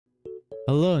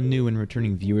Hello new and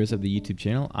returning viewers of the YouTube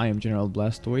channel. I am General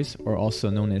Blastoise, or also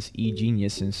known as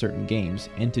E-Genius in certain games,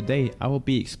 and today I will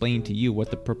be explaining to you what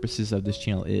the purposes of this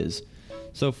channel is.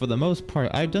 So for the most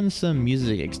part, I've done some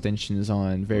music extensions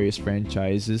on various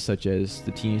franchises such as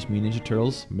the Teenage Mutant Ninja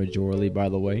Turtles, majorly by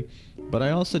the way, but I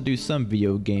also do some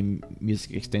video game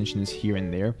music extensions here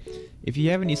and there. If you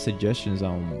have any suggestions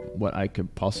on what I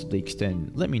could possibly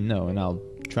extend, let me know and I'll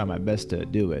try my best to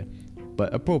do it.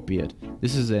 But appropriate.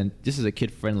 This is a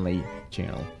kid-friendly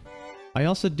channel. I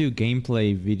also do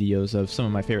gameplay videos of some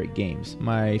of my favorite games.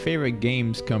 My favorite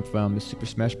games come from the Super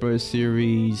Smash Bros.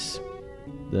 Series,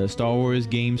 the Star Wars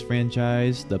games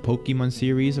franchise, the Pokemon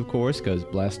series of course, because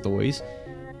Blastoise,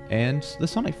 and the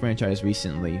Sonic franchise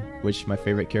recently, which my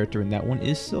favorite character in that one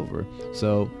is Silver.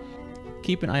 So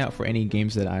keep an eye out for any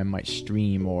games that I might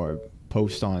stream or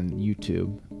post on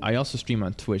YouTube. I also stream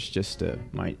on Twitch, just to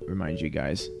remind you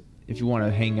guys. If you want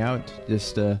to hang out,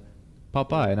 just pop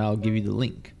by and I'll give you the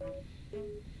link.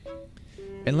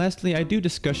 And lastly, I do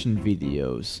discussion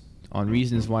videos on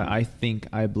reasons why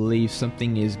I believe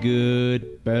something is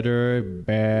good, better,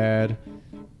 bad.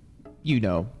 You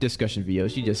know, discussion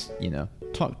videos. You just,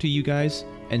 talk to you guys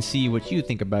and see what you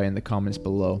think about it in the comments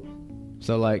below.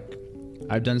 So like,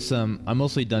 I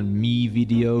mostly done me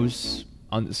videos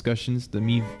on discussions, the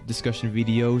me discussion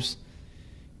videos.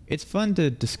 It's fun to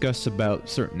discuss about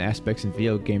certain aspects in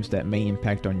video games that may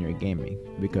impact on your gaming,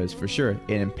 because for sure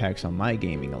it impacts on my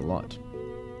gaming a lot.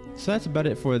 So that's about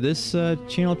it for this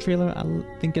channel trailer,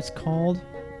 I think it's called,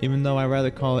 even though I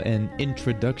rather call it an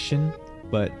introduction.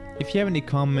 But if you have any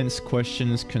comments,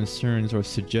 questions, concerns, or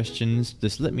suggestions,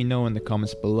 just let me know in the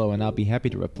comments below and I'll be happy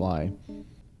to reply.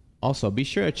 Also, be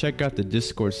sure to check out the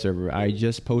Discord server. I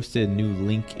just posted a new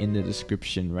link in the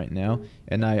description right now,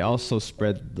 and I also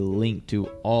spread the link to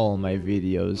all my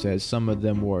videos, as some of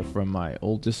them were from my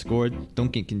old Discord.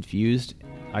 Don't get confused.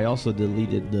 I also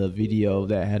deleted the video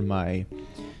that had my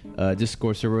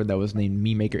Discord server that was named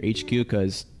MeMakerHQ,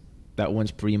 because that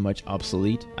one's pretty much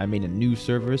obsolete. I made a new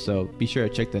server, so be sure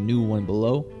to check the new one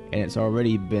below, and it's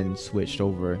already been switched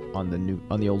over on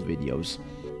the old videos.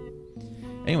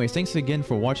 Anyways, thanks again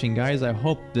for watching, guys. I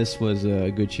hope this was a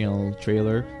good channel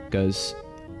trailer, because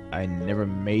I never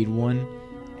made one,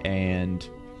 and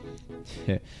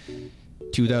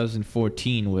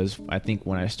 2014 was, I think,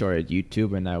 when I started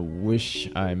YouTube, and I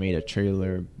wish I made a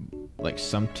trailer like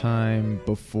sometime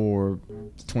before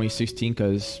 2016,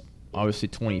 because obviously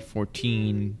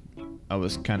 2014 I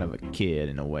was kind of a kid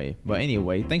in a way. But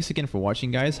anyway, thanks again for watching,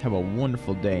 guys. Have a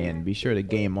wonderful day, and be sure to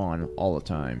game on all the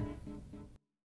time.